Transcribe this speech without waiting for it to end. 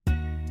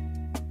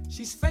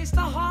She's faced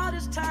the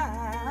hardest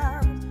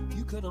time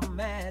you could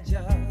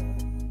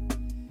imagine.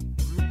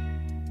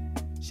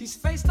 She's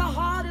faced the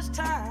hardest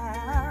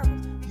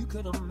time you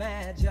could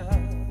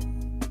imagine.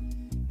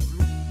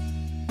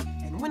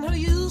 And when her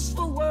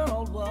useful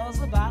world was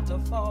about to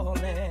fall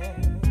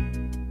in,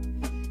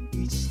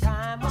 each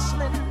time her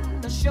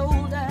slender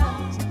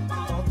shoulders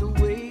felt the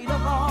weight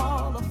of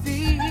all the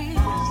fears.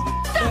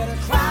 Let her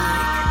cry.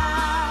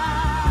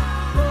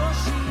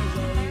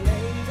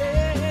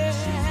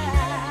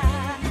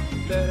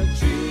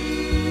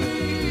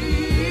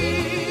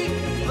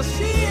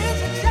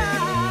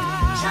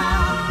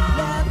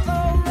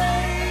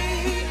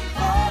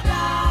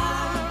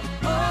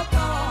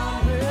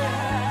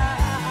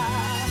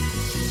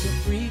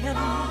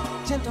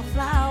 Gentle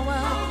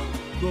flower,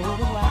 growing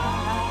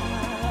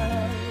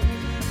wild.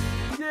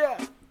 Yeah.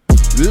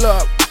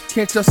 Look,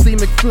 can't y'all see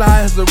McFly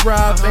has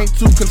arrived? Ain't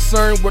too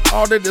concerned with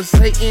all of this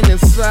hating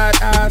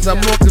inside eyes. I'm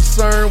more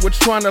concerned with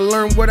trying to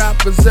learn what I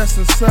possess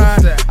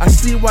inside. I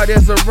see why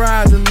there's a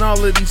rise in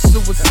all of these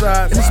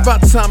suicides. It's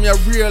about time y'all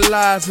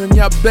realize, and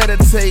y'all better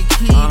take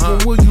heed. When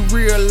will you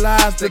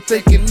realize that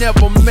they can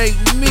never make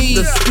me?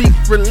 To speak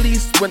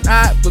release when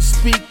I will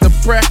speak to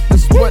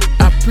practice what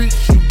I preach.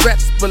 You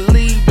best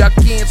believe y'all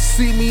can't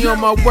see me on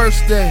my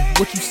worst day.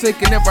 What you say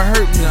can never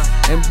hurt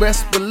me, and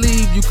best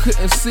believe you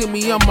couldn't see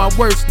me on my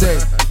worst day.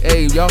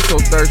 Hey, y'all so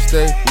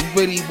thirsty,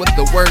 witty with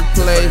the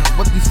wordplay.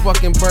 What these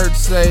fucking birds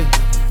say?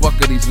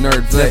 Fuck are these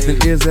nerds,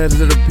 Nothing is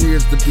as it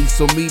appears to be,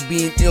 so me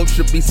being ill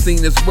should be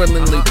seen as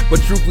willingly.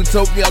 But truthfully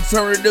told, the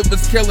alternative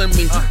is killing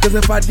me. Cause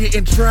if I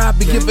didn't try, I'd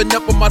be giving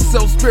up on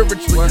myself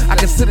spiritually. I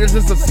consider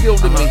this a skill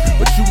to me,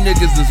 but you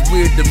niggas is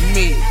weird to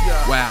me.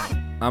 Wow.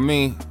 I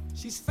mean,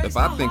 if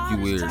I think you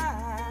weird,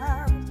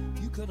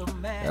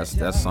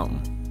 that's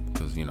something.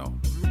 Cause you know,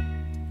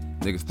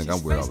 niggas think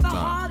I'm weird all the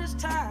time.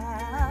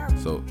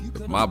 So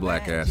if my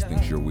black ass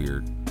thinks you're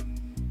weird,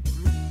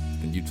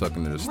 then you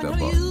tucking it a step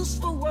up.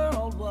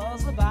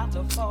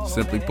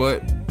 Simply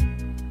put,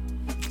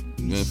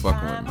 you ain't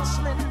fucking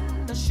with me.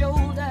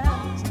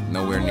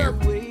 Nowhere near.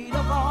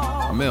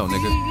 I'm ill,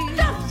 nigga.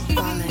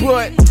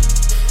 But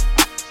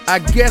I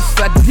guess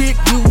I did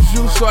use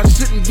you, so I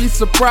shouldn't be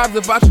surprised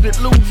if I should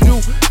lose you.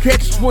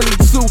 Catch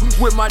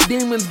 22 with my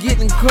demons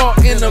getting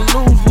caught in a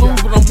lose-lose.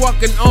 But I'm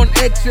walking on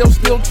eggshells,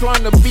 still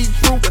trying to be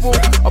truthful.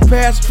 Our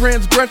past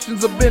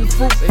transgressions have been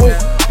fruitful,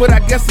 but I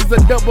guess it's a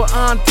double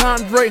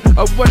entendre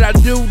of what I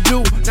do.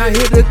 Not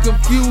here to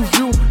confuse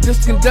you,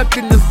 just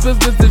conducting this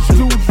business as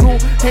usual.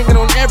 Hanging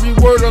on every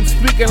word I'm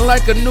speaking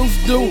like a noose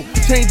do.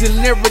 Changing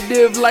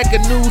narrative like a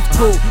news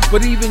crew.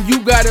 But even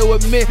you gotta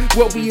admit,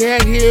 what we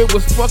had here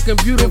was fucking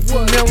beautiful.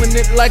 Nailing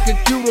it like a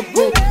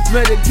cuticle.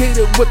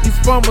 Medicated with these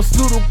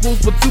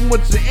pharmaceuticals, but too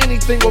much of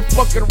anything will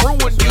fucking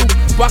ruin you.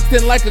 Boxed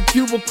in like a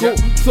cubicle,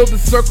 so the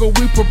circle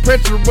we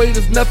perpetuate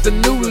is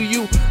nothing new to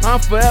you. I'm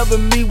forever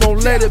me,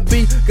 won't let it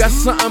be. Got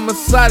something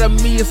inside of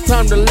me, it's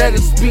time to let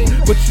it speak.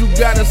 But you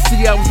gotta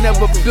see I was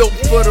never built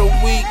for the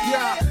weak.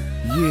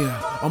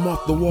 Yeah, I'm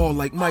off the wall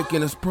like Mike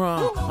in his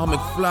prime. I'm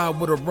McFly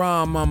with a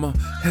rhyme, I'm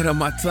ahead of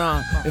my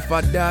time. If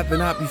I die,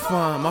 then I'll be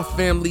fine. My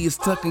family is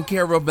taken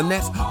care of, and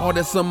that's all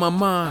that's on my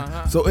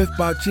mind. So if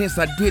by chance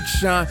I did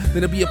shine, then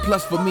it'll be a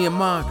plus for me and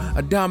mine.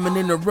 A diamond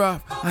in the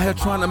rough, I here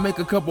trying to make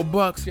a couple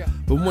bucks.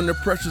 But when the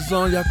pressure's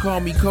on, y'all call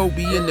me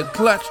Kobe in the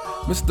clutch.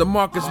 Mr.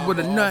 Marcus with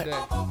a nut.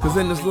 Cause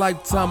in this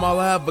lifetime, all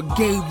I ever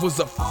gave was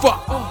a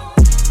fuck.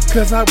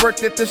 Cause I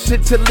worked at this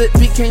shit till it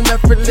became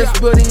effortless.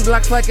 Building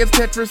blocks like it's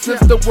Tetris. Since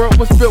the world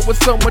was filled with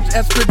so much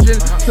estrogen.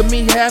 To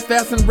me,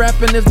 half-assing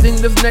rapping is deemed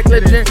as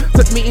negligent.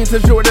 Took me into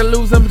joy to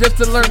lose them just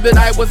to learn that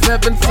I was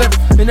heaven sent.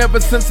 And ever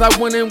since I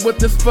went in with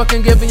this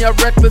fucking giving y'all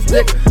reckless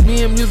dick.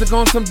 Me and music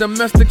on some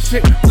domestic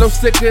shit. Flow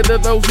sicker to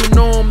those who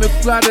know him. And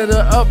fly to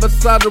the other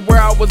side of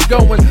where I was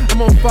going.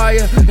 I'm on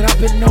fire, and I've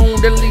been known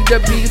to lead the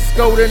beast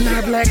golden.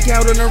 I black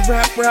out on a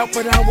rap route,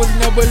 but I was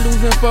never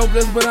losing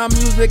focus. But I'm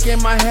music in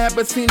my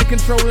habit, seen it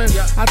controlling.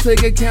 I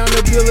take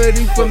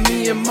accountability for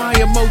me and my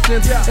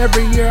emotions.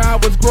 Every year I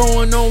was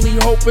growing, only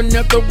hoping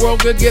that the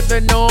world could get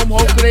to know I'm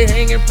hopefully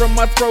hanging from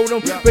my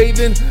scrotum.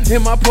 Bathing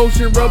in my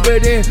potion, rub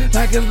it in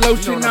like it's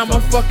lotion. I'm a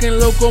fucking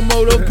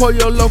locomotive. Pour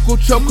your local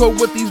choco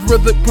with these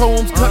rhythmic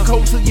poems. Cut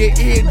holes to your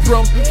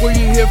eardrums. Where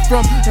you hear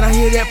from? And I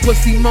hear that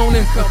pussy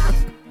moaning.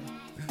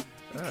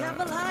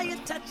 Careful how you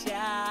touch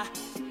her,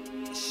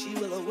 she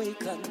will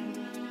awaken.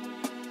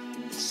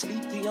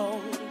 Sleep the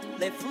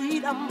only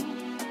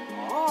freedom.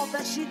 All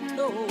that she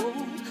knows,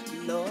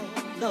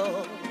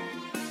 love.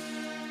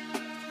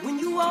 When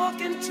you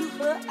walk into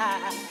her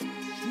eyes,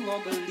 you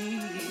won't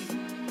believe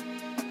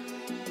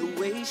the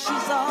way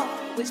she's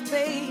always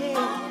paying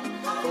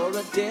for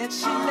a debt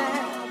she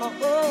never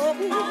owed,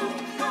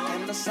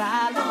 and the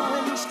silent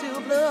wind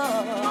still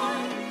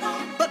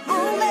blows. But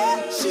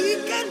only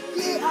she can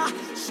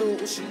hear,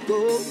 so she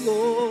goes.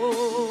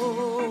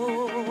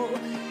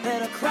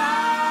 Let her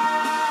cry.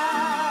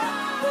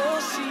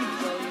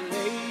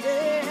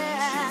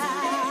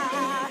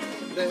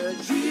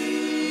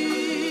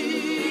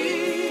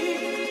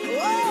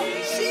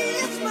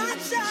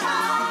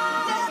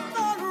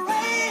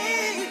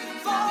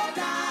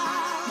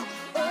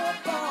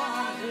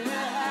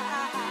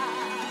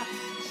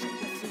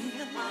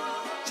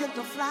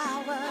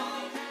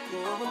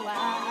 far and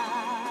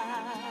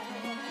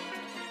wide.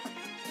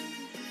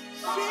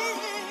 She